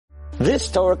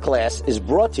This Torah class is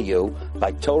brought to you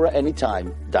by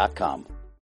TorahAnytime.com.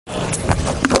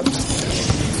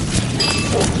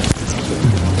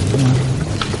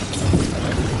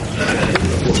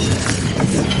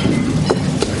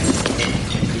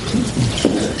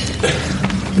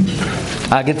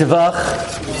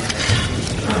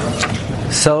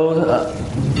 So,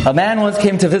 a man once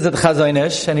came to visit Chazon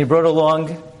Ish, and he brought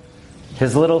along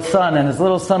his little son, and his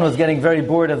little son was getting very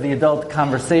bored of the adult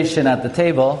conversation at the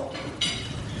table.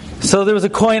 So there was a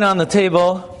coin on the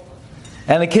table,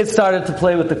 and the kid started to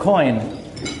play with the coin.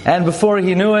 And before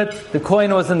he knew it, the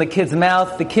coin was in the kid's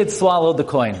mouth. The kid swallowed the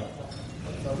coin.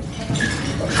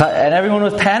 And everyone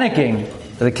was panicking.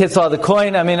 The kid saw the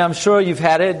coin. I mean, I'm sure you've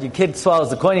had it. Your kid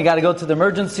swallows the coin. You got to go to the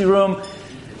emergency room.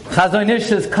 Chazon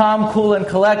Ish is calm, cool, and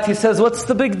collect. He says, "What's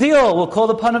the big deal? We'll call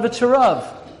the Panovich Rav."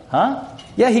 Huh?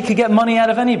 Yeah, he could get money out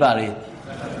of anybody.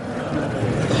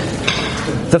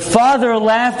 The father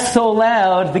laughed so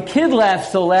loud, the kid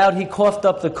laughed so loud, he coughed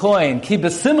up the coin. Ki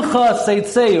b'simcha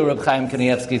seitzeu, Reb Chaim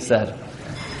Kanievsky said.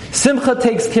 Simcha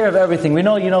takes care of everything. We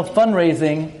know,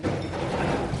 fundraising.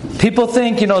 People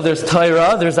think, there's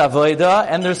Torah, there's Avodah,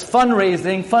 and there's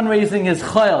fundraising. Fundraising is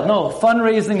chayil. No,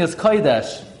 fundraising is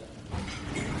kodesh.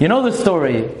 You know the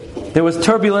story. There was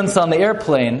turbulence on the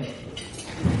airplane,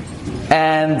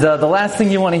 and the last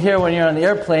thing you want to hear when you're on the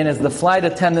airplane is the flight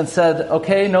attendant said,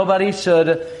 "Okay, nobody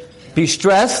should be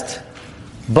stressed,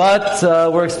 but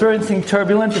we're experiencing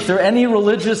turbulence. If there are any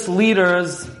religious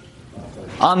leaders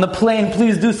on the plane,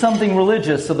 please do something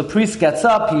religious." So the priest gets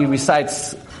up, he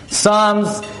recites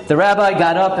Psalms. The rabbi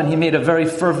got up and he made a very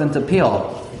fervent appeal.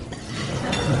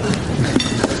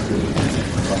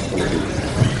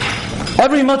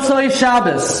 Every Motzei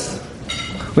Shabbos,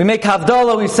 we make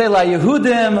Havdalah, we say La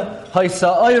Yehudim,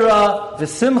 Haisa Oira,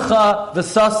 V'Simcha,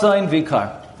 V'Sasain, V'Ikar.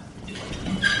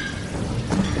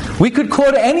 We could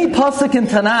quote any pasuk in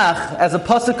Tanakh as a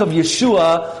pasuk of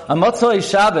Yeshua, a Motzei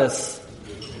Shabbos.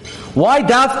 Why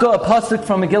dafka a pasuk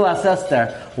from Megillas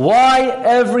Esther? Why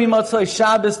every Motzei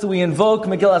Shabbos do we invoke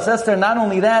Megillas Esther? Not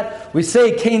only that, we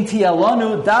say Kein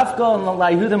Tialanu, dafka and La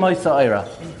Yehudim, Haisa Oira.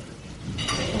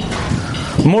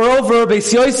 Moreover,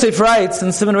 Beis Yosef writes in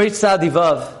Siman Reish Tzadi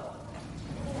Vav,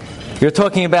 you're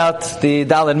talking about the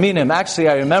Daled Minim. Actually,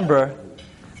 I remember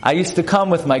I used to come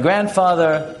with my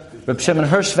grandfather, Reb Shimon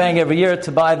Hirschwang, every year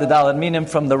to buy the Daled Minim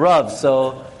from the Rav.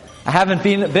 So I haven't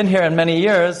been here in many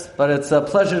years, but it's a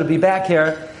pleasure to be back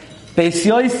here. Beis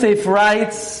Yosef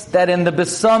writes that in the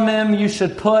Besamim you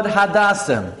should put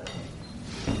Hadassim.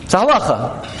 It's a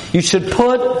halacha. You should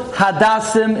put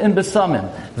Hadassim in Besamim.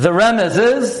 The remez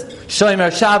is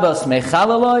Shomer Shabbos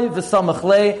Mechalaloi V'Samach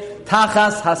Le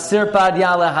Tachas Hasirpad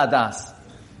Yale Hadas.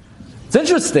 It's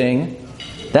interesting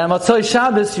that Motzei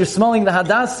Shabbos you're smelling the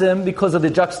Hadassim because of the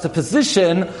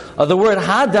juxtaposition of the word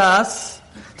Hadas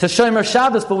to Shomer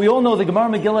Shabbos, but we all know the Gemara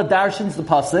Megillah darshins the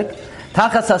pasuk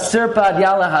Tachas Hasirpad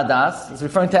Yale Hadas is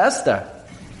referring to Esther.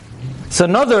 It's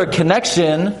another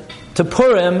connection to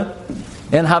Purim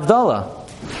in Havdalah.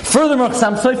 Furthermore,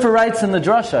 Chassam Sofer writes in the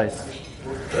Drashos,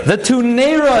 the two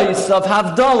neiros of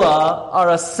Havdalah are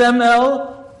a semel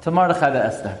to Mordechai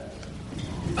Esther.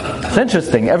 It's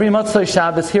interesting. Every Motzei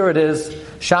Shabbos, here it is.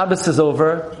 Shabbos is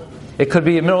over. It could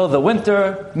be in the middle of the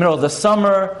winter, middle of the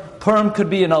summer. Purim could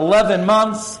be in 11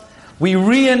 months. We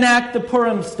reenact the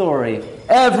Purim story.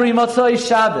 Every Motzei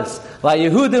Shabbos. La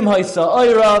Yehudim Haisa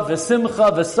Oira,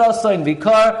 V'Simcha, V'Sasain,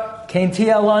 V'Ikar, Kein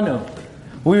Tialanu.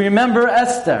 We remember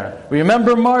Esther. We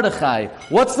remember Mordechai.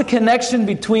 What's the connection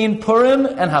between Purim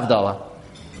and Havdalah?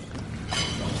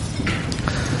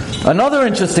 Another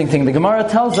interesting thing, the Gemara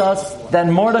tells us that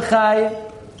Mordechai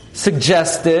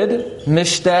suggested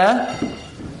Mishteh,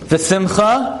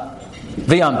 V'Simcha,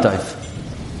 V'Yom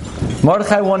Tov.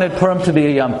 Mordechai wanted Purim to be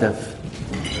a Yom Tov.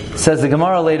 Says the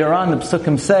Gemara later on, the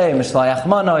Psukim say, Mishlayach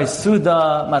Mana,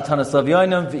 Isuda, Matanas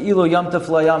Lavyonim, V'ilu Yom Tov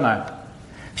Lo Yamar.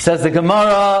 Says the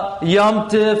Gemara, Yom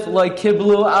Tif lo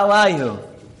kiblu alayhu.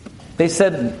 They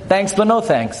said, thanks but no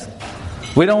thanks.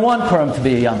 We don't want Purim to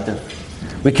be a Yom Tif.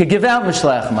 We could give out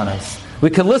Mishlach Manos. We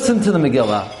could listen to the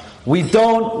Megillah. We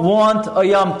don't want a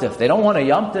Yom Tif. They don't want a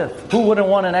Yom Tif. Who wouldn't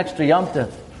want an extra Yom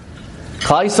Tif?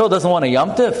 Klal Yisrael doesn't want a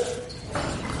Yom Tif.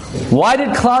 Why did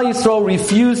Klal Yisrael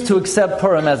refuse to accept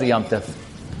Purim as a Yom Tif?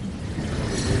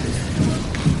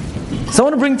 So I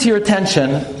want to bring to your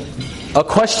attention a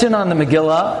question on the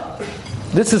Megillah.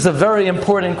 This is a very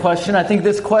important question. I think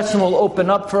this question will open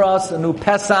up for us a new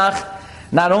Pesach,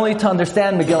 not only to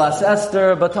understand Megillas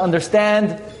Esther, but to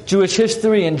understand Jewish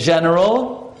history in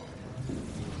general,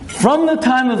 from the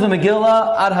time of the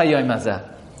Megillah ad hayom hazeh.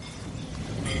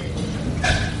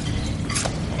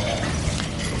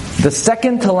 The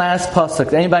second to last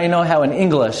pasuk. Anybody know how in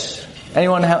English?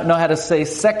 Anyone know how to say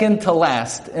second to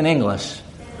last in English?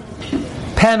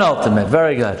 Penultimate.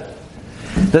 Very good.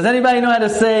 Does anybody know how to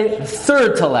say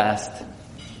third to last?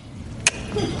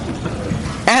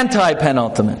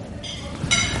 Anti-penultimate.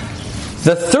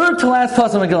 The third to last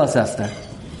pasuk of Megillas Esther,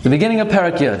 the beginning of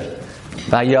Perek Yud.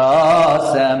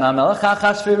 Vayasem hamelech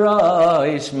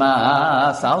Achashverosh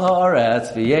mas al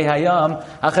haaretz v'yeh hayam.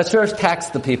 Achashverosh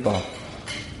taxed the people.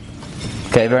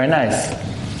 Okay, very nice.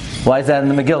 Why is that in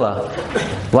the Megillah?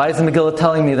 Why is the Megillah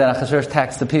telling me that Achashverosh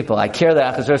taxed the people? I care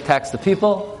that Achashverosh taxed the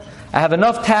people. I have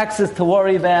enough taxes to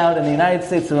worry about in the United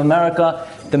States of America.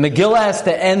 The Megillah has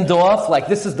to end off, like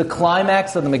this is the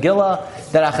climax of the Megillah,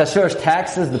 that Achashverosh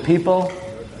taxes the people.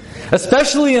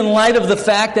 Especially in light of the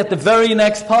fact that the very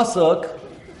next pasuk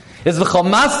is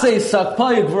v'chomasei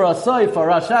sakpay gvurasai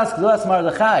farashas gdulas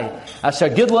Mardechai asher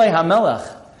gidlei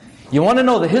hamelech. You want to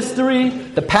know the history,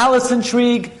 the palace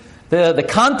intrigue, the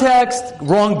context?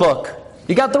 Wrong book.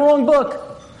 You got the wrong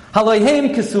book.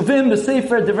 Halayhem kesuvim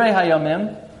b'sefer divrei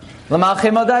hayamim. You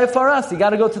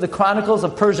got to go to the Chronicles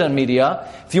of Persia and Media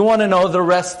if you want to know the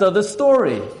rest of the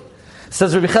story.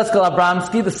 Says Rabbi Cheskel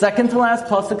Abramsky, the second to last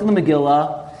pasuk in the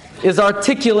Megillah is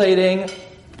articulating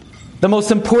the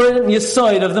most important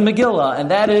yesod of the Megillah,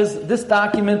 and that is this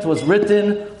document was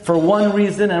written for one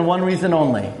reason and one reason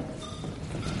only.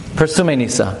 Persumei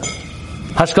Nisa.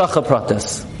 Hashgacha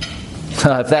Pratis.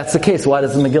 If that's the case, why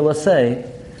does the Megillah say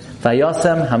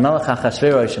Vayasem hamelech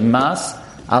Achashverosh mas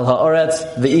al haaretz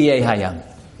v'iyeh hayam?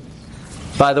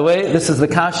 By the way, this is the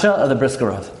kasha of the Brisker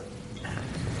Rav.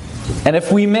 And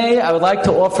if we may, I would like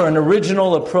to offer an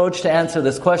original approach to answer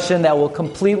this question that will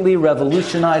completely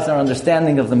revolutionize our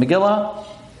understanding of the Megillah.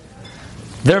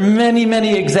 There are many,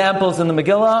 many examples in the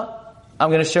Megillah. I'm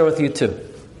going to share with you two.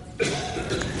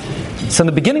 So in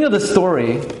the beginning of the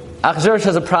story, Achashverosh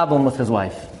has a problem with his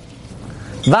wife.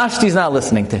 Vashti's not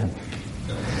listening to him.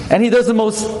 And he does the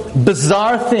most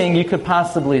bizarre thing you could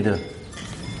possibly do.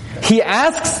 He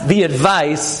asks the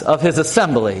advice of his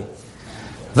assembly.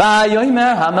 The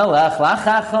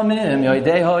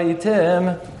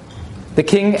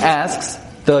king asks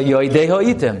the Yoidei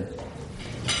Ho'itim.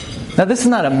 Now this is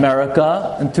not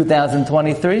America in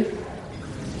 2023.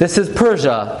 This is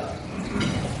Persia.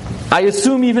 I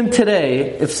assume even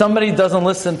today, if somebody doesn't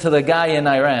listen to the guy in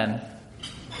Iran,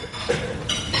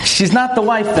 she's not the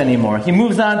wife anymore. He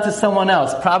moves on to someone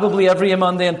else. Probably every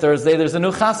Monday and Thursday there's a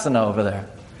new chasana over there.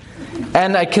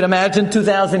 And I can imagine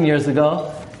 2,000 years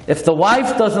ago, if the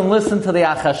wife doesn't listen to the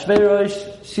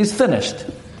Achashverosh, she's finished.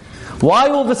 Why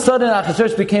all of a sudden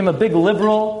Achashverosh became a big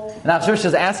liberal and Achashverosh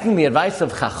is asking the advice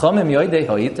of Chachomim Yoidei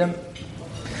Ho'itim?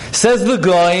 Says the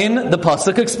Goin, the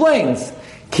pasuk explains,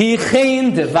 Ki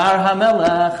chen devar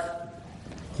hamelech.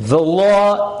 The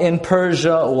law in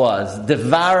Persia was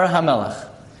devar hamelech,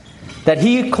 that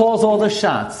he calls all the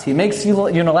shots. He makes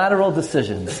unilateral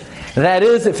decisions. That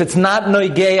is, if it's not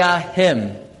noigeya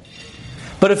him.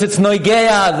 But if it's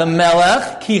noigeya the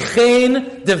melech, ki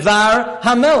chen devar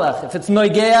hamelech. If it's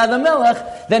noigeya the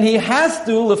melech, then he has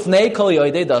to lifnei kol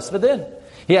yoidei das v'din.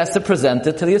 He has to present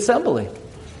it to the assembly.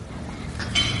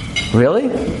 Really?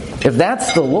 If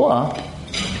that's the law,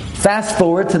 fast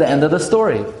forward to the end of the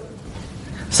story.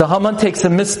 So Haman takes a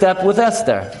misstep with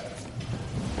Esther.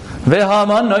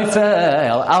 Ve'Haman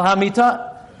noifel al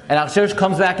hamita, and Achashverosh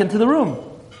comes back into the room.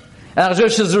 And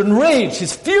Achashverosh is enraged.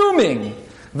 He's fuming.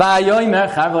 Va'yomer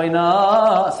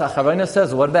charvoina. So Charvoina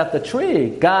says, "What about the tree?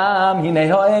 Gam hinei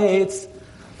ha'etz."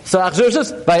 So Achashverosh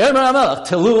says, "Va'yomer hamelech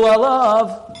tilu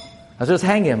alav." Achashverosh,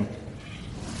 hang him.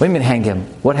 What do you mean hang him?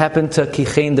 What happened to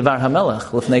Kichein Devar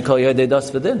Hamelech Lifnei Kol Yodei Das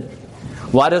V'Din?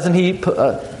 Why doesn't he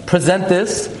present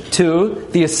this to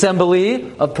the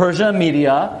assembly of Persia and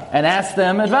Media and ask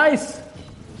them advice?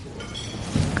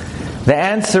 The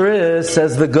answer is,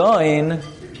 says the Goin,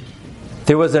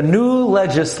 there was a new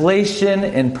legislation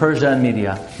in Persia and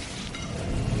Media.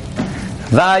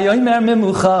 Va'yomer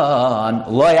mimuchan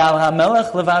lo yal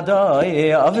hamelech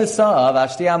levadoi avisav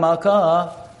ashti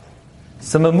amalka.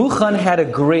 So Memuchan had a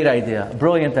great idea, a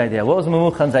brilliant idea. What was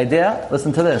Memuchan's idea?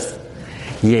 Listen to this.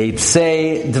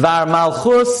 Yeitzei dvar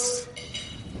malchus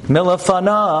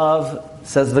milafanav,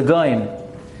 says the Goin.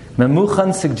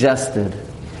 Memuchan suggested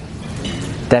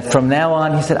that from now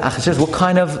on, he said, Achashverosh, what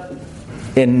kind of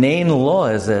inane law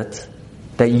is it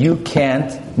that you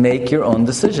can't make your own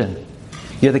decision?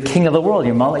 You're the king of the world,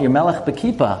 you're Melech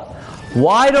Bekipa.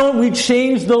 Why don't we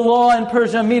change the law in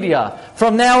Persia Media?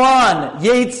 From now on,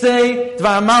 Yeitzei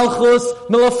Dvar Malchus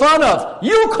Milafanov.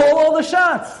 You call all the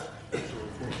shots.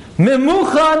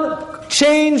 Memuchan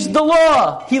changed the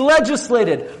law. He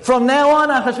legislated. From now on,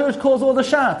 Achashverosh calls all the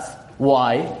shots.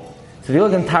 Why? So if you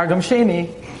look in Targum Sheni,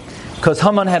 because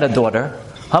Haman had a daughter,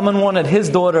 Haman wanted his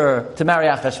daughter to marry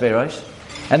Achashverosh,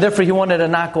 and therefore he wanted to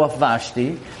knock off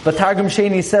Vashti. But Targum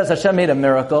Sheni says Hashem made a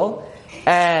miracle,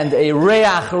 and a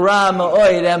Reach Ra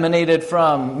Ma'od emanated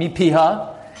from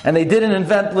Mipiha, and they didn't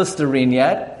invent Listerine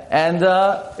yet, and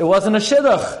it wasn't a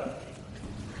Shidduch.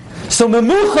 So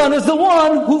Memuchan is the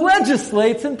one who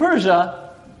legislates in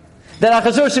Persia that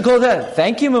Achashverosh should call that.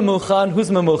 Thank you, Memuchan. Who's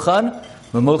Memuchan?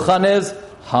 Memuchan is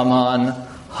Haman.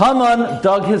 Haman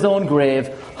dug his own grave.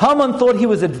 Haman thought he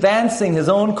was advancing his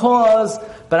own cause,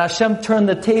 but Hashem turned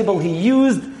the table. He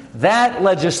used that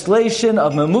legislation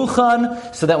of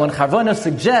Memuchan so that when Charvona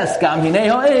suggests Gam Hinei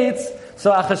Ha'etz,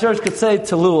 so Achashverosh could say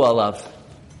Telu Alav.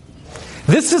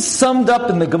 This is summed up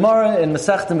in the Gemara in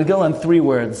Masechta Megillah in 3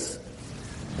 words.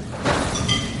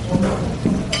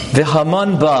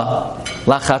 V'Haman ba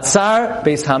lachatzar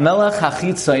beis hamelech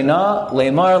hachitzoyna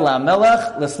leimar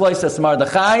lamelech leslois es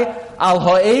Mardechai al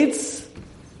ha'etz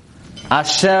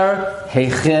asher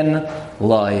heichin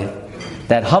loy.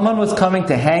 That Haman was coming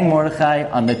to hang Mordechai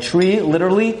on the tree.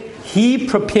 Literally, he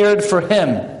prepared for him.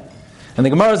 And the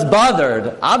Gemara is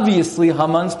bothered. Obviously,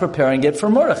 Haman's preparing it for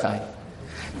Mordechai.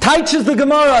 Teaches the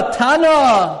Gemara,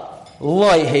 Tana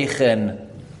loy heichin.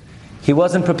 He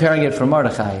wasn't preparing it for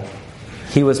Mordechai.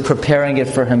 He was preparing it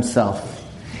for himself.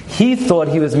 He thought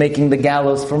he was making the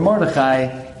gallows for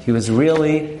Mordechai. He was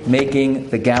really making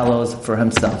the gallows for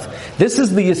himself. This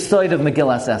is the yesod of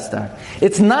Megillas Esther.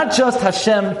 It's not just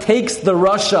Hashem takes the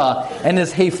Rasha and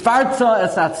is Heifarza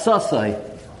es atzasai.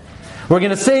 We're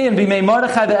going to say in Bimei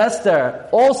Mordechai the Esther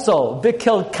also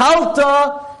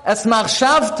B'kilkalta es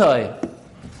machshavtai.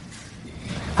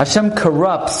 Hashem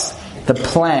corrupts the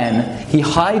plan. He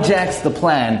hijacks the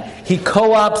plan. He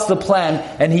co-opts the plan.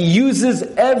 And he uses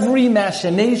every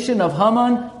machination of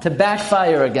Haman to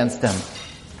backfire against him.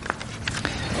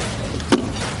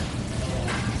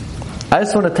 I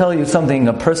just want to tell you something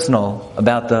personal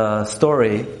about the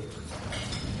story.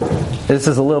 This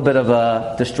is a little bit of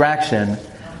a distraction,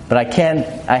 but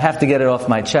I have to get it off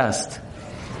my chest.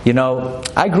 You know,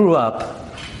 I grew up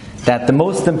that the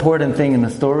most important thing in the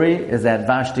story is that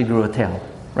Vashti grew a tail.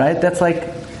 Right? That's like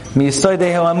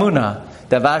Miyisoidei Ha'amuna.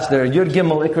 That Vashti, there are Yud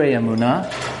Gimel Ikrei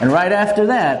Amuna, and right after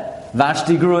that,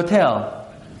 Vashti grew a tail.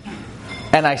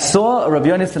 And I saw Rabbi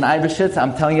Yonasan Eibeshitz,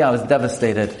 I'm telling you, I was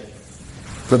devastated.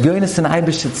 Rabbi Yonasan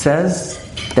Eibeshitz says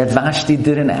that Vashti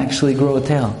didn't actually grow a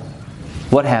tail.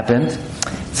 What happened?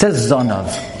 It says Zonav,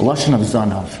 Lashon of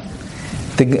Zonav.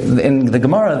 In the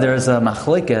Gemara, there's a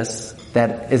machlekes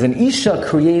that is an Isha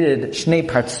created Shnei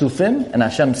Partsufim, and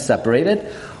Hashem separated,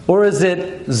 or is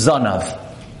it Zonav?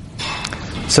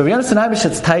 So Rabbi Yonasan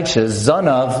Eibeshitz teaches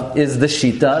Zonav is the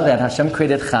Shita that Hashem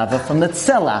created Chava from the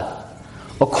Tzela.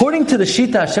 According to the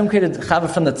Shita, Hashem created Chava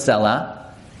from the Tzela.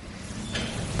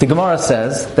 The Gemara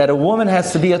says that a woman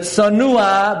has to be a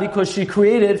Tzanua because she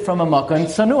created from a Makan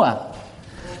Tzanua.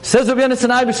 Says Rabbi Yonasan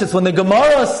Eibeshitz, when the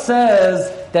Gemara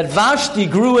says that Vashti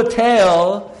grew a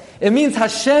tail, it means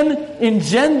Hashem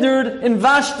engendered in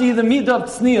Vashti the midah of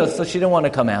tznius, so she didn't want to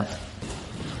come out.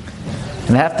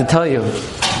 And I have to tell you,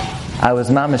 I was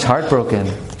mamish heartbroken.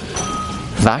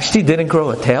 Vashti didn't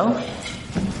grow a tail?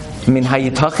 I mean,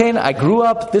 hayitachen, I grew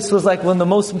up, this was like one of the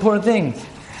most important things.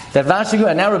 That Vashti grew,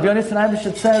 and now Rabbi Yonasan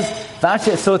Eibeshitz says,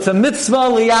 Vashti, so it's a mitzvah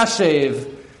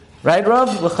liyashev. Right,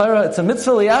 Rav? L'chara, it's a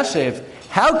mitzvah liyashev.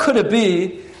 How could it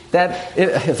be that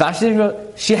if Vashti didn't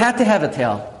grow, she had to have a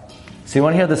tail? So you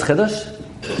want to hear this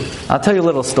chiddush? I'll tell you a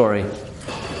little story.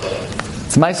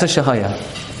 It's Ma'aseh Shehaya.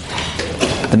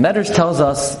 The Medrash tells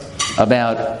us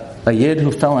about a yid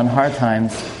who fell in hard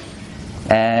times,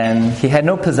 and he had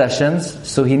no possessions,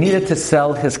 so he needed to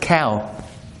sell his cow.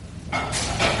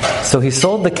 So he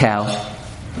sold the cow,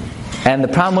 and the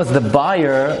problem was the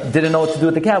buyer didn't know what to do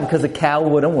with the cow because the cow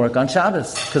wouldn't work on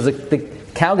Shabbos, because the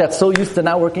cow got so used to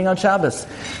not working on Shabbos.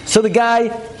 So the guy,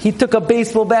 he took a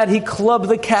baseball bat, he clubbed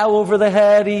the cow over the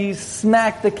head, he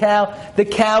smacked the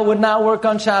cow would not work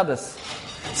on Shabbos.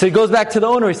 So he goes back to the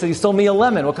owner, he says, you sold me a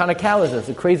lemon, what kind of cow is this?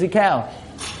 A crazy cow.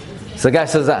 So the guy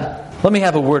says, let me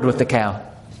have a word with the cow.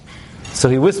 So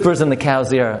he whispers in the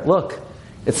cow's ear, look,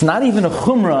 it's not even a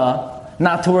chumrah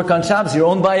not to work on Shabbos. You're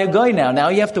owned by a guy now. Now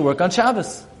you have to work on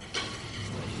Shabbos.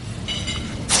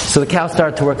 So the cow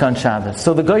started to work on Shabbos.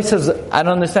 So the guy says, I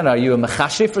don't understand. Are you a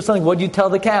mechashif or something? What do you tell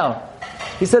the cow?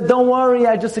 He said, don't worry.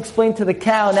 I just explained to the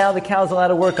cow. Now the cow's allowed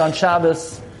to work on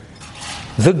Shabbos.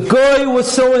 The guy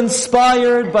was so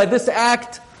inspired by this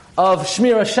act of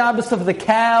Shmira Shabbos of the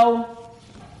cow.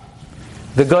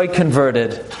 The guy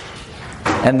converted.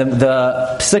 And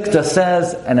the Psikta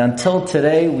says, and until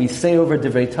today we say over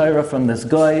Divrei Torah from this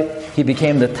guy, he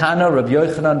became the Tana Rabbi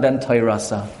Yochanan ben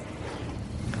Toirasa.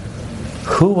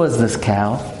 Who was this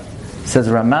cow? Says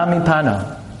Ramami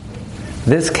Pana.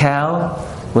 This cow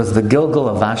was the Gilgal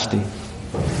of Vashti.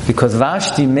 Because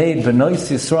Vashti made Benois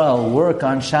Yisrael work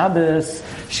on Shabbos,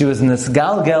 she was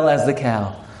nisgalgel as the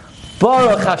cow.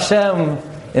 Baruch Hashem,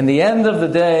 in the end of the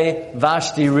day,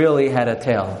 Vashti really had a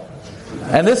tail.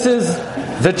 And this is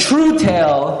the true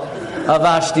tale of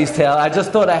Vashti's tale. I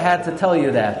just thought I had to tell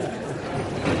you that.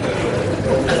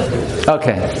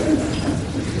 Okay.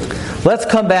 Let's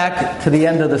come back to the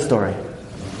end of the story.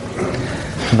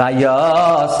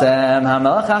 Vayasem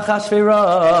hamelach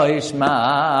Achashverosh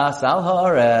mas al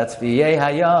haaretz v'yeh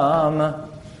hayam.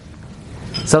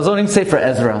 So I was learning Sefer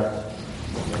Ezra.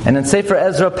 And in Sefer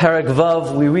Ezra, Perek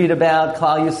Vav, we read about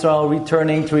Klal Yisrael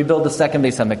returning to rebuild the second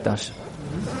Beis HaMikdash.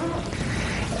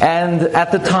 And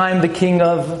at the time, the king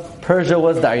of Persia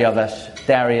was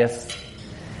Darius.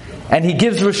 And he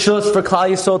gives reshus for Klal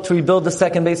Yisrael to rebuild the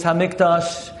second Beis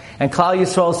HaMikdash. And Klal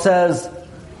Yisrael says,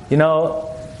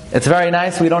 it's very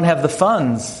nice, we don't have the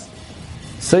funds.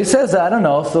 So he says, I don't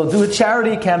know, so do a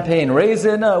charity campaign, raise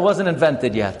it. No, it wasn't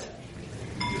invented yet.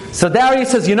 So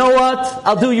Darius says, you know what?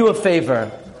 I'll do you a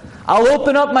favor. I'll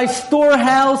open up my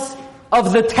storehouse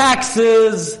of the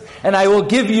taxes, and I will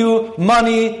give you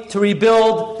money to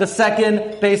rebuild the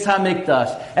second Beis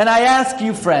HaMikdash. And I ask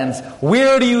you, friends,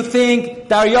 where do you think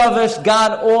Daryavish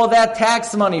got all that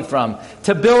tax money from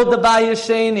to build the Bayis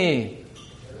Sheni?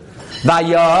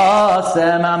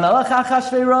 Vayasem hamelach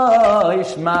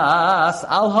Achashverosh mas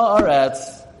al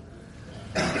haaretz.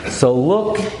 So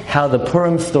look how the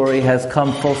Purim story has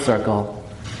come full circle.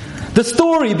 The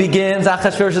story begins,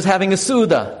 Achashverosh is having a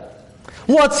Suda.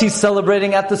 What's he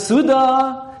celebrating at the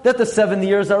Suda? That the 7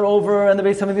 years are over and the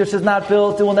Beis HaMikdash is not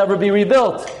built, it will never be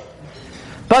rebuilt.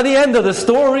 By the end of the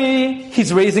story,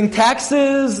 he's raising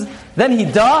taxes, then he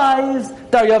dies,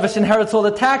 Daryavish inherits all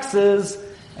the taxes,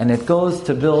 and it goes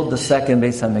to build the second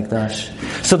Beis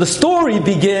HaMikdash. So the story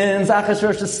begins,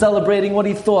 Achashverosh is celebrating what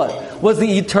he thought was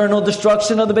the eternal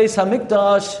destruction of the Beis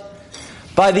HaMikdash.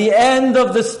 By the end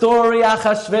of the story,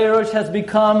 Achashverosh has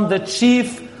become the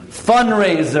chief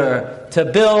fundraiser to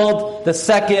build the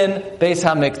second Beis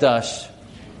HaMikdash.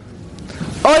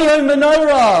 Oyoy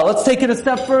menorah! Let's take it a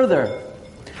step further.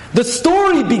 The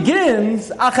story begins,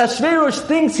 Achashverosh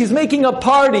thinks he's making a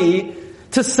party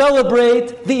to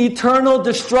celebrate the eternal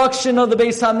destruction of the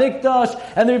Beis HaMikdash,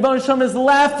 and the Rebbeinu Shalom is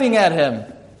laughing at him.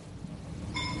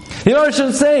 The Rebbeinu Shalom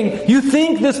is saying, you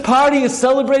think this party is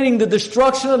celebrating the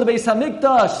destruction of the Beis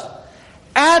HaMikdash?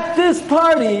 At this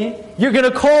party, you're going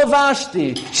to call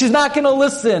Vashti. She's not going to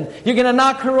listen. You're going to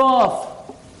knock her off.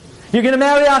 You're going to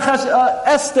marry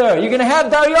Esther. You're going to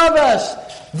have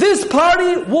Daryavish. This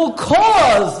party will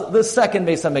cause the second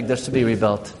Beis HaMikdash to be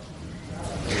rebuilt.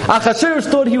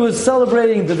 Achashverosh thought he was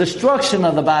celebrating the destruction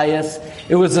of the Bayis.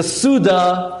 It was a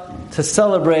Suda to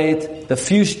celebrate the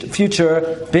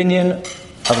future binyan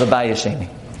of the Bayis Sheni.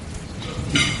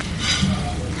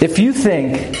 If you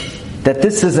think that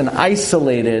this is an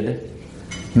isolated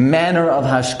manner of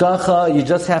hashgacha, you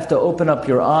just have to open up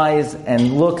your eyes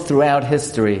and look throughout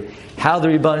history how the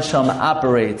Rebbeinu Shalom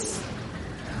operates.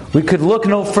 We could look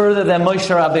no further than Moshe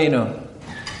Rabbeinu.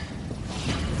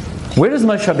 Where does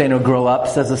Moshe Rabbeinu grow up,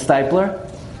 says the Stipler?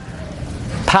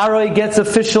 Paroi gets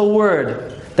official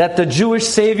word that the Jewish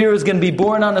Savior is going to be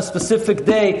born on a specific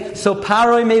day. So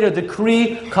Paroi made a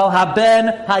decree, Kol haben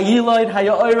hayiloid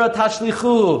hayoira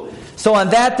tashlichu. So on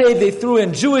that day they threw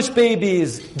in Jewish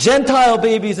babies, Gentile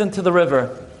babies into the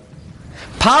river.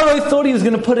 Paroi thought he was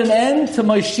going to put an end to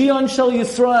Moshiach Shel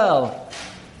Yisrael.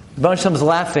 Rebbeinu Shalom is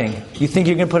laughing. You think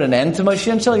you're going to put an end to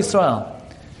Moshiach Shel Yisrael?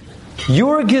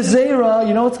 Your Gezerah,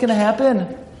 you know what's going to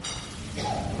happen?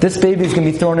 This baby is going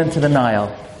to be thrown into the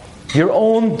Nile. Your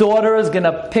own daughter is going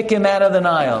to pick him out of the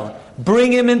Nile.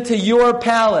 Bring him into your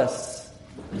palace.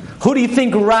 Who do you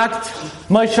think rocked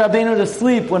Moshe Rabbeinu to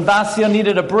sleep when Basya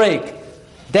needed a break?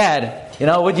 Dad,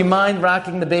 would you mind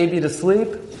rocking the baby to sleep?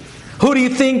 Who do you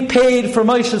think paid for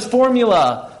Moshe's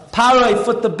formula? Paroi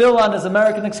foot the bill on his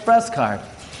American Express card.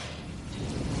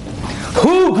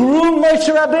 Who groomed Moshe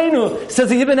Rabbeinu? Says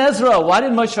Ibn Ezra. Why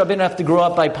did Moshe Rabbeinu have to grow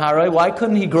up by Paroi? Why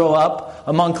couldn't he grow up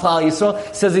among Klal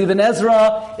Yisrael? Says Ibn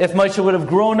Ezra, if Moshe would have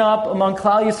grown up among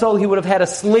Klal Yisrael, he would have had a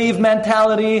slave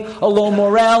mentality, a low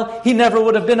morale. He never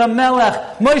would have been a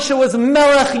melech. Moshe was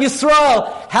melech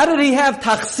Yisrael. How did he have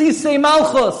tachsisei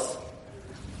malchus?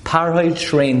 Paroi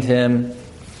trained him.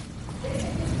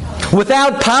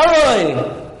 Without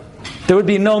Paroi, there would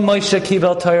be no Moshe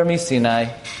Kibel Torah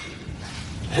Misinai.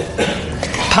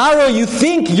 Paro, you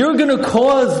think you're going to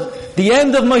cause the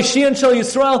end of Moshiach Shel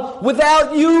Yisrael?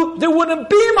 Without you, there wouldn't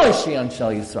be Moshiach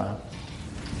Shel Yisrael.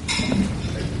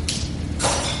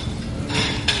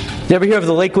 You ever hear of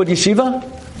the Lakewood Yeshiva?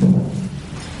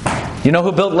 You know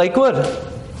who built Lakewood?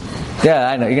 Yeah,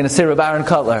 I know. You're going to say Rabbi Aaron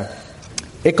Kotler.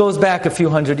 It goes back a few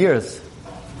hundred years.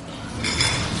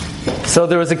 So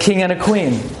there was a king and a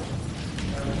queen.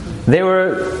 They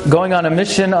were going on a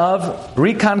mission of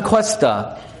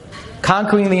reconquista,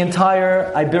 conquering the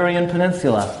entire Iberian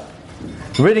Peninsula,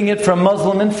 ridding it from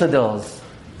Muslim infidels,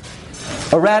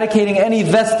 eradicating any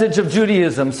vestige of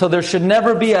Judaism, so there should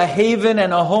never be a haven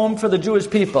and a home for the Jewish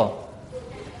people.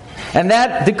 And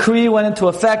that decree went into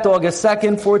effect August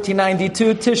 2nd,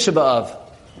 1492, Tisha B'Av.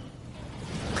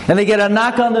 And they get a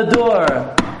knock on the door.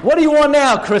 What do you want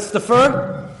now,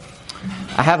 Christopher?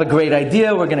 I have a great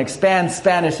idea. We're going to expand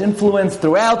Spanish influence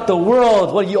throughout the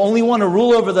world. What, you only want to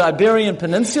rule over the Iberian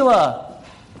Peninsula?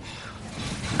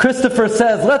 Christopher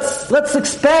says, let's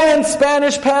expand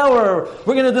Spanish power.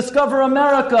 We're going to discover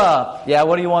America. Yeah,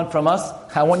 what do you want from us?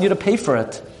 I want you to pay for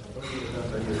it.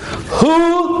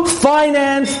 Who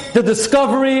financed the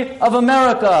discovery of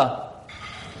America?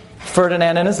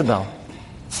 Ferdinand and Isabel.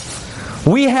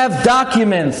 We have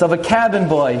documents of a cabin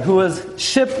boy whose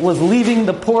ship was leaving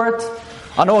the port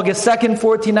on August 2nd,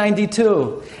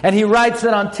 1492. And he writes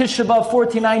that on Tisha B'Av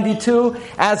 1492,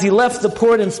 as he left the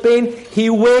port in Spain, he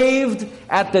waved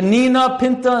at the Nina,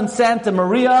 Pinta, and Santa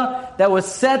Maria that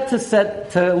was set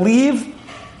to leave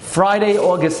Friday,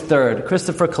 August 3rd.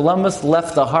 Christopher Columbus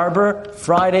left the harbor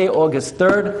Friday, August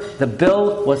 3rd. The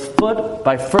bill was put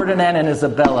by Ferdinand and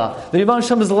Isabella. The Rebbeinu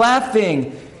Shalom is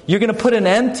laughing. You're going to put an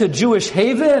end to Jewish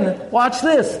haven? Watch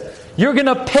this. You're going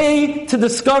to pay to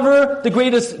discover the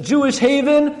greatest Jewish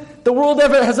haven the world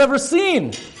has ever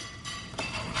seen.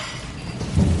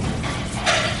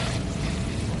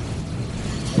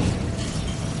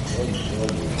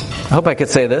 I hope I could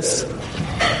say this.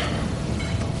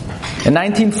 In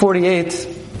 1948,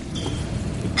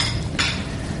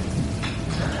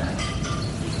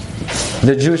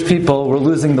 the Jewish people were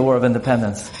losing the War of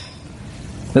Independence.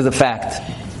 There's a fact.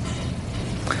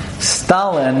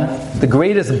 Stalin, the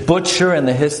greatest butcher in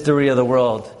the history of the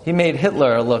world, he made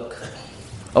Hitler look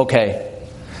okay.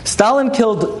 Stalin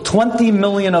killed 20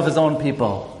 million of his own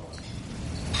people.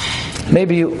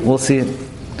 Maybe we'll see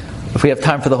if we have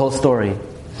time for the whole story.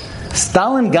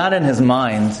 Stalin got in his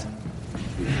mind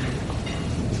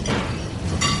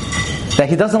that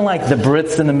he doesn't like the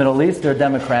Brits in the Middle East, they're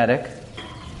democratic.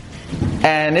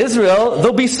 And Israel,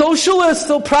 they'll be socialist,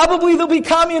 so probably they'll be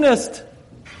communist.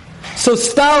 So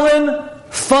Stalin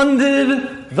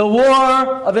funded the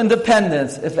War of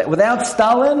Independence. Without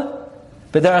Stalin,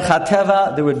 B'derech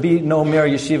HaTeva, there would be no Mir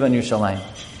Yeshiva in Yerushalayim.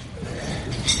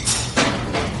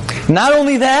 Not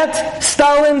only that,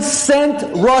 Stalin sent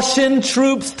Russian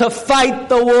troops to fight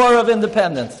the War of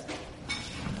Independence.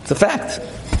 It's a fact.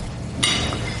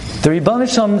 The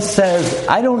Rebbeinu Shalom says,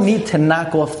 I don't need to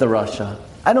knock off the Russia.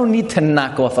 I don't need to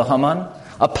knock off a Haman,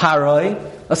 a Paroi,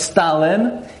 a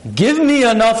Stalin. Give me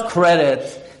enough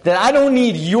credit that I don't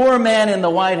need your man in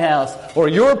the White House or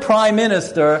your prime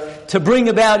minister to bring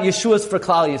about Yeshuas for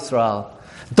Klal Yisrael.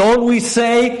 Don't we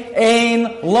say,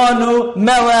 Ein lanu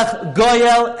melech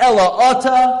goyel ela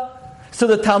ota? So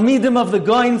the Talmidim of the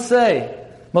Goyin say,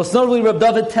 most notably Reb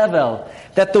David Tevel,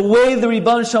 that the way the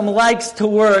Rebbeinu Shalom likes to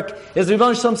work is the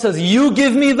Rebbeinu Shalom says, you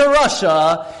give me the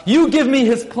Russia, you give me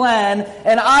his plan,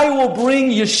 and I will bring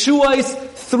Yeshuas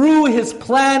through his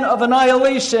plan of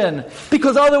annihilation.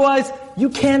 Because otherwise, you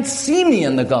can't see me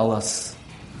in the Galus.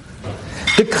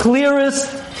 The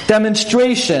clearest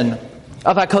demonstration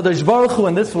of HaKadosh Baruch Hu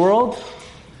in this world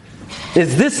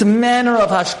is this manner of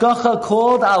hashgacha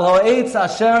called Al Ha'etz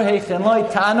Asher Heichen Loi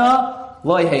Tana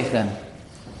Loi Heichen.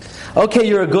 Okay,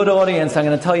 you're a good audience. I'm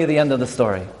going to tell you the end of the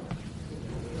story.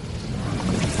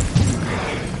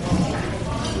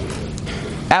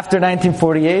 After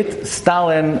 1948,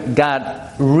 Stalin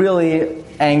got really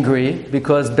angry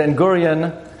because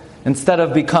Ben-Gurion, instead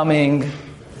of becoming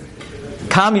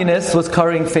communist, was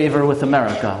currying favor with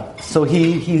America. So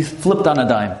he flipped on a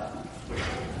dime.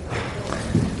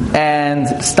 And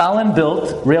Stalin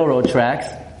built railroad tracks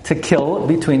to kill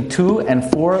between 2 and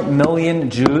 4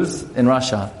 million Jews in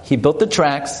Russia. He built the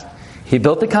tracks, he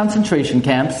built the concentration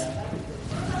camps,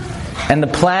 and the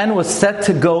plan was set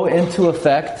to go into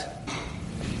effect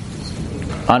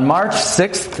on March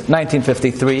 6th,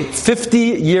 1953,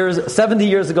 70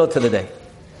 years ago to the day.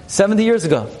 70 years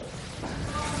ago.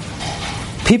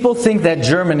 People think that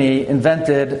Germany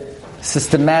invented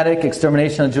systematic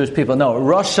extermination of Jewish people. No,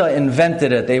 Russia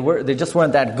invented it. They just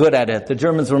weren't that good at it. The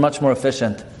Germans were much more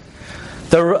efficient.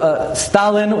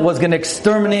 Stalin was going to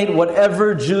exterminate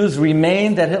whatever Jews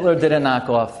remained that Hitler didn't knock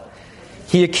off.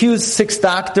 He accused 6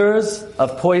 doctors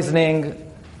of poisoning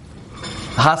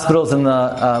hospitals and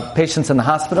the patients in the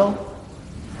hospital.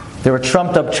 There were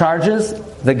trumped up charges.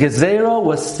 The Gezerah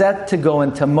was set to go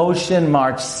into motion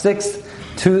March 6th,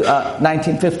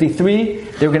 1953.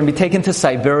 They were going to be taken to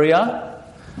Siberia.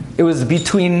 It was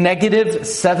between negative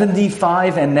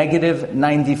 75 and negative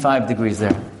 95 degrees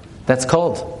there. That's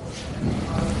cold.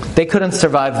 They couldn't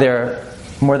survive there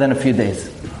more than a few days.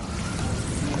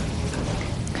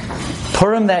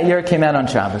 Purim that year came out on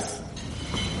Shabbos.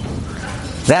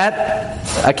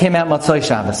 That came out Motzei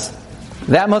Shabbos.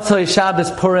 That Motzei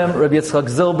Shabbos Purim, Rabbi Yitzchak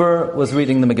Zilber was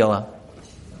reading the Megillah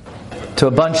to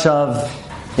a bunch of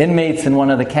inmates in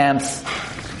one of the camps.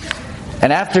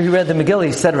 And after he read the Megillah,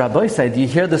 he said, Rabbi Isai, do you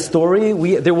hear the story?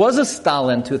 There was a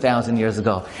Stalin 2,000 years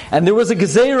ago. And there was a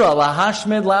Gezerah, La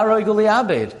Hashmid, La Roiguli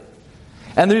Abed.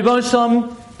 And the Rebbeinu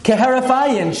Shalom,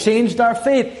 Keherafayin, changed our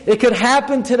fate. It could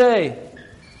happen today.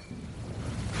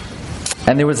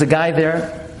 And there was a guy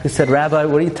there who said, Rabbi,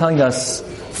 what are you telling us?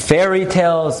 Fairy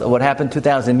tales of what happened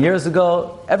 2,000 years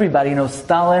ago? Everybody knows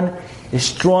Stalin is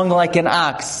strong like an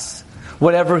ox.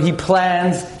 Whatever he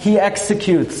plans, he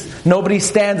executes. Nobody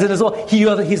stands in his way.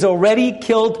 He's already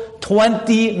killed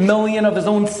 20 million of his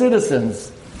own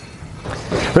citizens.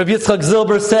 Rabbi Yitzchak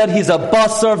Zilber said he's a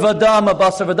basar v'adam. A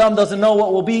basar v'adam doesn't know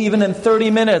what will be even in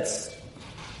 30 minutes.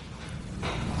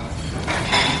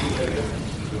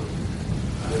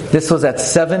 This was at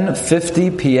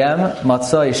 7:50 p.m.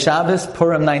 Motzei Shabbos,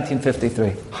 Purim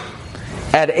 1953.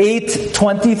 At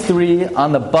 8:23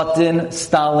 on the button,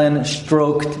 Stalin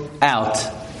stroked out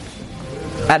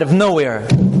of nowhere.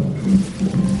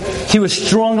 He was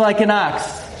strong like an ox.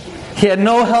 He had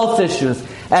no health issues.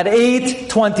 At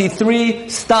 8:23,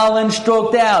 Stalin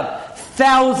stroked out.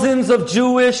 Thousands of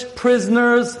Jewish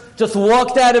prisoners just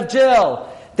walked out of jail.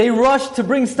 They rushed to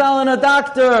bring Stalin a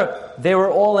doctor. They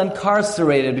were all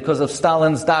incarcerated because of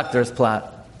Stalin's doctor's plot.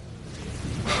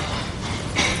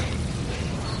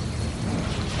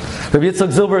 Rabbi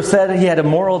Yitzchak Zilber said he had a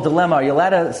moral dilemma. Are you allowed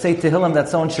to say Tehillim that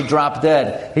someone should drop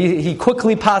dead? He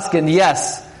quickly paskined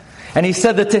yes. And he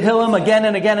said the Tehillim again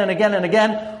and again and again and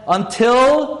again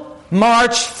until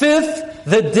March 5th,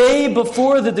 the day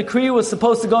before the decree was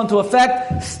supposed to go into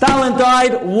effect. Stalin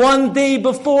died one day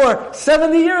before,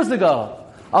 70 years ago.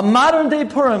 A modern day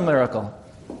Purim miracle.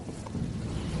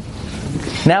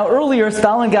 Now earlier,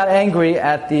 Stalin got angry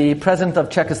at the president of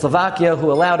Czechoslovakia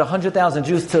who allowed 100,000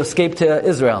 Jews to escape to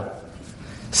Israel.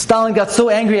 Stalin got so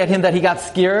angry at him that he got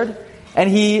scared and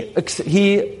he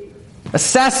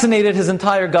assassinated his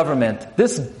entire government.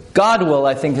 This Godwill,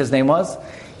 I think his name was,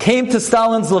 came to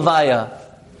Stalin's Levaya.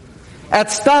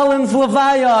 At Stalin's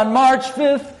Levaya on March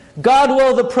 5th,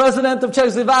 Godwill, the president of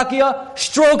Czechoslovakia,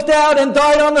 stroked out and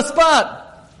died on the spot.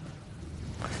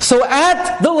 So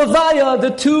at the Levaya, the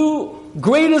two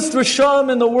greatest Risham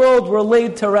in the world were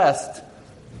laid to rest.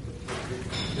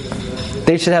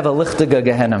 They should have a Lichtiga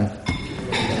Gehenim.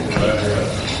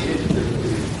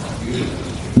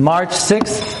 March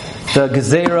 6th, the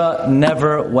Gezerah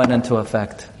never went into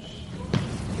effect.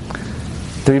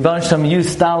 The Rebbeinu Shalom used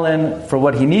Stalin for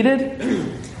what he needed.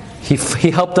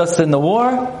 He helped us in the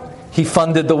war. He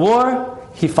funded the war.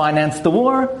 He financed the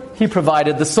war. He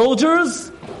provided the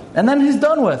soldiers. And then he's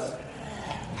done with.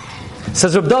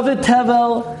 Says Reb David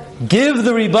Tevel, give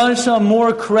the Rebbeinu Shalom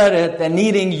more credit than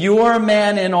needing your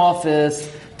man in office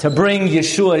to bring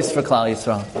Yeshuas for Klal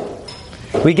Yisrael.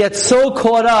 We get so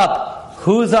caught up,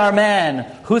 who's our man?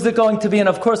 Who's it going to be? And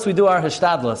of course we do our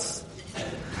hishtadlus.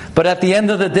 But at the end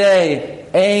of the day,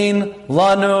 Ein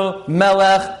lanu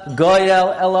melech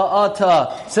goyel ela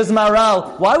ata. Says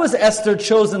Maharal, why was Esther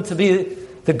chosen to be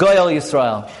the Goyel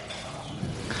Yisrael?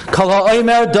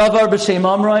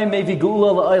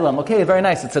 Okay, very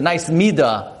nice. It's a nice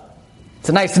midah.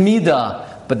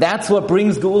 But that's what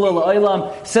brings Geula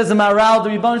L'Olam. Says the Maharal, the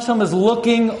Rebbeinu Shalom is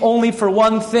looking only for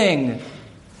one thing.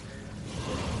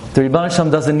 The Rebbeinu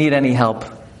Shalom doesn't need any help.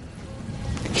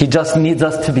 He just needs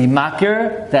us to be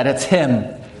makir that it's Him.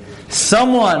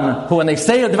 Someone who, when they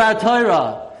say a Dvar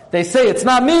Torah, they say, it's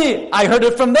not me, I heard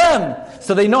it from them.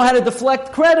 So they know how to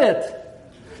deflect credit.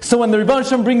 So when the Rebbeinu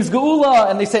Shalom brings Geula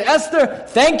and they say, Esther,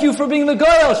 thank you for being the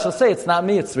Goyel, she'll say, it's not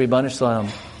me, it's the Rebbeinu Shalom.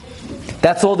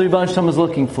 That's all the Rebbeinu Shalom is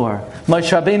looking for.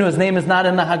 Moshe Rabbeinu, his name is not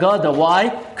in the Haggadah. Why?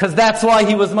 Because that's why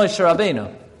he was Moshe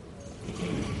Rabbeinu.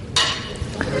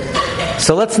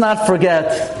 So let's not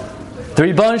forget, the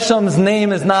Rebbeinu Shalom's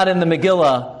name is not in the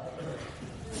Megillah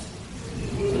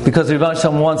because the Rebbeinu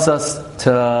Shalom wants us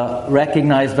to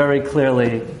recognize very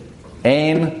clearly,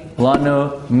 Ein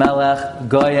lanu melech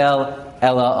goyel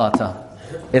ela ata.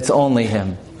 It's only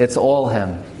Him. It's all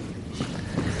Him.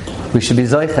 We should be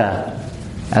zoicha.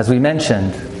 As we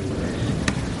mentioned,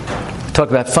 talk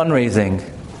about fundraising.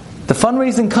 the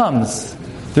fundraising comes.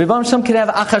 The Rebbeinu Shalom could have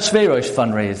Achashverosh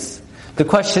fundraise. The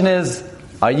question is,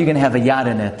 are you going to have a yad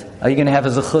in it? Are you going to have a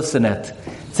zechus in it?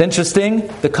 It's interesting,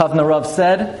 the Kavna Rav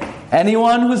said,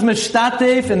 anyone who's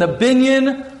mishtatef in the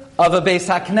binyan of a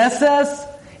Beis HaKnesses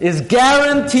is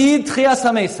guaranteed Tchias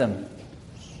HaMesim.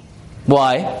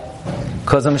 Why?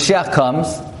 Because when Mashiach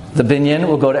comes, the binyan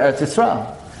will go to Eretz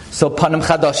Yisrael. So Panim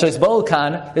Chadashos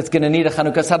Ba'olkan, it's going to need a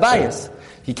Chanukas Habayis.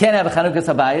 You can't have a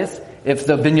Chanukas Habayis if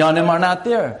the binyanim are not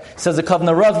there. Says the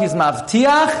Kavna Rav, he's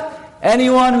mavtiach.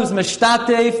 Anyone who's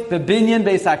mishtatef bebinyan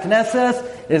Beis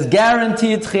HaKnesses is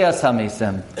guaranteed Tchias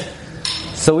HaMesim.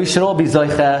 So we should all be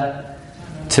zoicha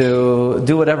to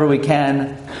do whatever we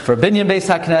can for binyan Beis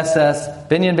HaKnesses,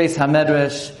 binyan Beis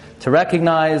HaMedrash, to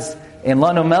recognize in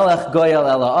Lanu Melech Goyal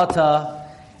Ela'ata,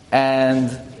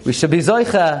 and we should be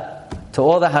zoicha to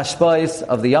all the hashpais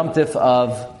of the Yom Tif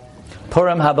of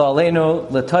Purim Haba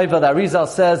Aleinu L'Toiva. The Arizal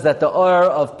says that the Or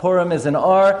of Purim is an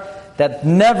Or that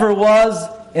never was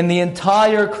in the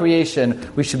entire creation.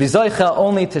 We should be zoicha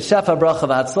only to Shefa Bracha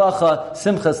V'Hatzlacha,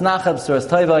 Simchas Nachab, Suras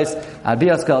Toivos,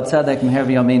 Abiyas Gal Tzedek, Meher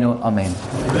V'Yameinu, Amen.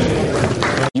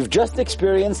 You've just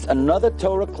experienced another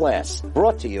Torah class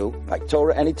brought to you by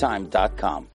TorahAnytime.com.